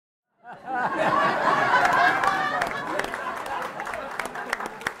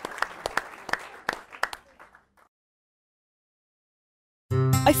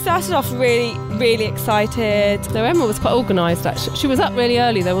I started off really excited. So Emma was quite organised actually. She was up really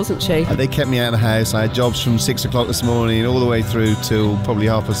early though, wasn't she? They kept me out of the house. I had jobs from 6 o'clock this morning all the way through till probably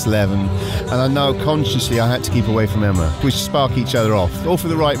 11:30. And I know consciously I had to keep away from Emma. We spark each other off, all for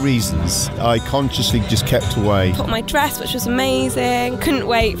the right reasons. I consciously just kept away. Got my dress, which was amazing. Couldn't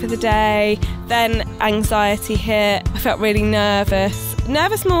wait for the day. Then anxiety hit. I felt really nervous.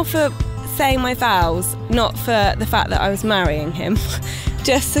 Nervous more for saying my vows, not for the fact that I was marrying him.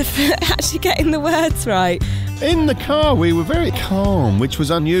 Just for actually getting the words right. In the car, we were very calm, which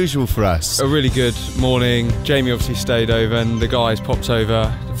was unusual for us. A really good morning. Jamie obviously stayed over and the guys popped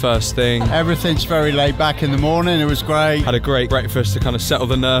over the first thing. Everything's very laid back in the morning. It was great. Had a great breakfast to kind of settle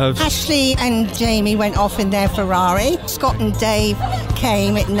the nerves. Ashley and Jamie went off in their Ferrari. Scott and Dave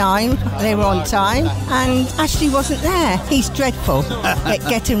came at 9. They were on time. And Ashley wasn't there. He's dreadful at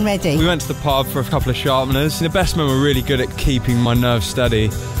getting ready. We went to the pub for a couple of sharpeners. The best men were really good at keeping my nerves steady.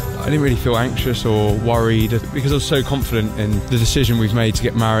 I didn't really feel anxious or worried because I was so confident in the decision we've made to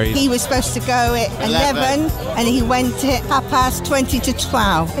get married. He was supposed to go at 11 and he went at 20 to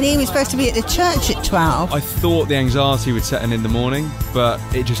 12. And he was supposed to be at the church at 12. I thought the anxiety would set in the morning, but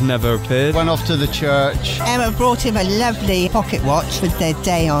it just never appeared. Went off to the church. Emma brought him a lovely pocket watch with their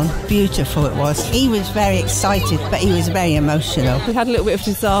day on. Beautiful it was. He was very excited, but he was very emotional. We had a little bit of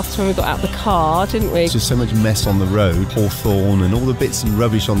disaster when we got out of the car, didn't we? There's just so much mess on the road, hawthorn and all the bits and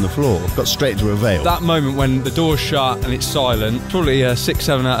rubbish on the floor. Got straight into a veil. That moment when the door's shut and it's silent, probably a 6,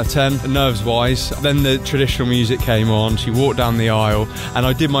 7 out of 10, nerves-wise. Then the traditional music came on, she walked down the aisle, and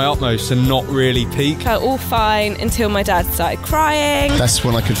I did my utmost to not really peak. Felt all fine until my dad started crying. That's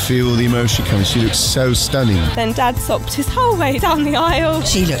when I could feel the emotion coming. She looked so stunning. Then Dad sobbed his whole way down the aisle.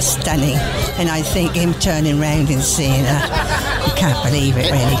 She looked stunning, and I think him turning round and seeing her, you can't believe it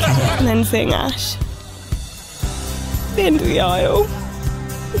really, can you? And then seeing Ash at the end of the aisle,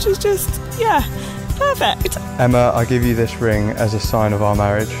 which was just, yeah, perfect. Emma, I give you this ring as a sign of our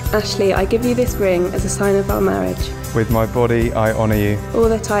marriage. Ashley, I give you this ring as a sign of our marriage. With my body, I honour you. All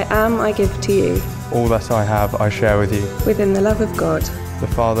that I am, I give to you. All that I have, I share with you. Within the love of God, The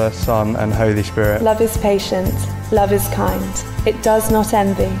Father, Son, and Holy Spirit. Love is patient, love is kind. It does not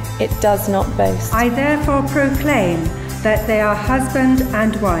envy, it does not boast. I therefore proclaim that they are husband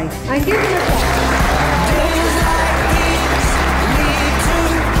and wife. I give you a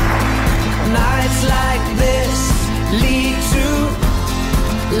nights like this lead to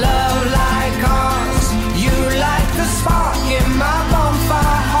love like ours. You like the spark in my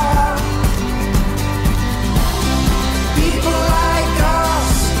bonfire heart. People like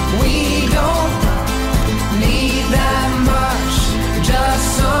us, we don't need that much. Just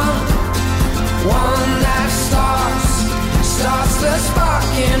someone that starts the spark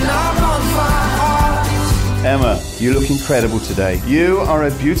in our bonfire heart. Emma, you look incredible today. You are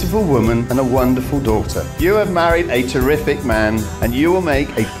a beautiful woman and a wonderful daughter. You have married a terrific man and you will make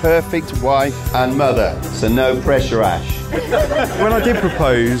a perfect wife and mother. So no pressure, Ash. When I did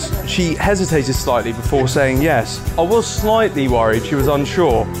propose, she hesitated slightly before saying yes. I was slightly worried, she was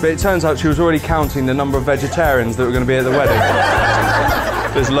unsure, but it turns out she was already counting the number of vegetarians that were going to be at the wedding.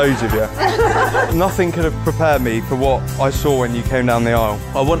 There's loads of you. Nothing could have prepared me for what I saw when you came down the aisle.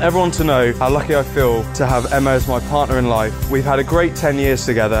 I want everyone to know how lucky I feel to have Emma as my partner in life. We've had a great 10 years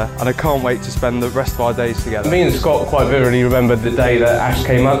together and I can't wait to spend the rest of our days together. Me and Scott quite vividly remembered the day that Ash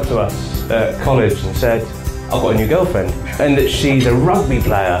came up to us at college and said, I've got a new girlfriend, and that she's a rugby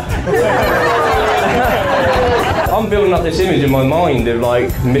player. I'm building up this image in my mind of like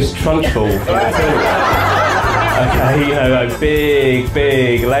Miss Trunchbull. Okay, you know, a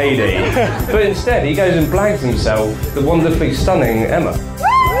big lady. But instead, he goes and blags himself the wonderfully stunning Emma.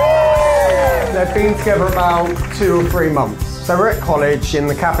 They've been together about 2 or 3 months. So we're at college in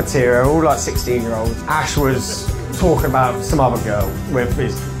the cafeteria, all like 16-year-olds. Ash was talking about some other girl with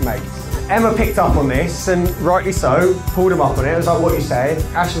his mates. Emma picked up on this, and rightly so, pulled him up on it. It was like, what are you saying?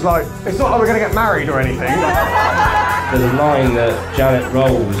 Ash was like, it's not like we're going to get married or anything. There's a line that Janet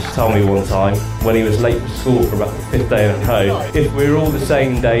Rolls told me one time when he was late for school for about the 5th day in a row. If we were all the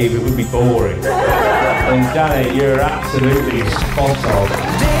same, Dave, it would be boring. And Janet, you're absolutely spot on.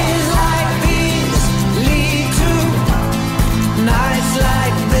 Days like these lead to nights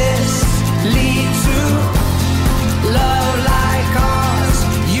like this lead to love like ours.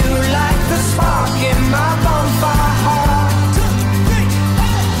 You like the spark in my bonfire heart.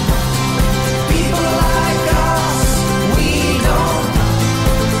 People like us, we don't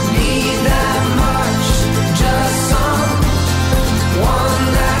need that much. Just someone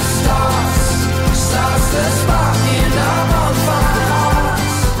that starts the spark in our bonfire heart.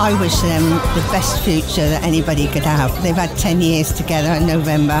 I wish them the best future that anybody could have. They've had 10 years together in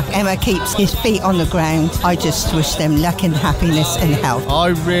November. Emma keeps his feet on the ground. I just wish them luck and happiness and health. I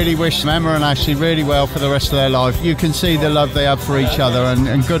really wish Emma and Ashley really well for the rest of their life. You can see the love they have for each other,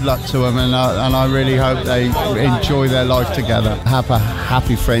 and good luck to them, and I really hope they enjoy their life together. Have a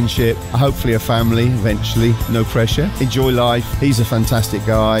happy friendship, hopefully a family eventually, no pressure. Enjoy life. He's a fantastic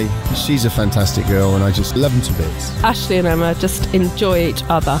guy, she's a fantastic girl, and I just love them to bits. Ashley and Emma just enjoy each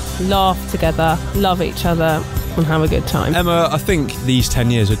other, laugh together, love each other, and have a good time. Emma, I think these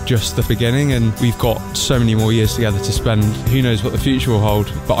 10 years are just the beginning, and we've got so many more years together to spend. Who knows what the future will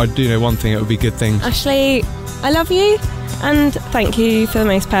hold, but I do know one thing, it will be good things. Ashley, I love you, and thank you for the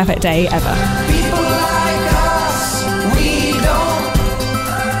most perfect day ever.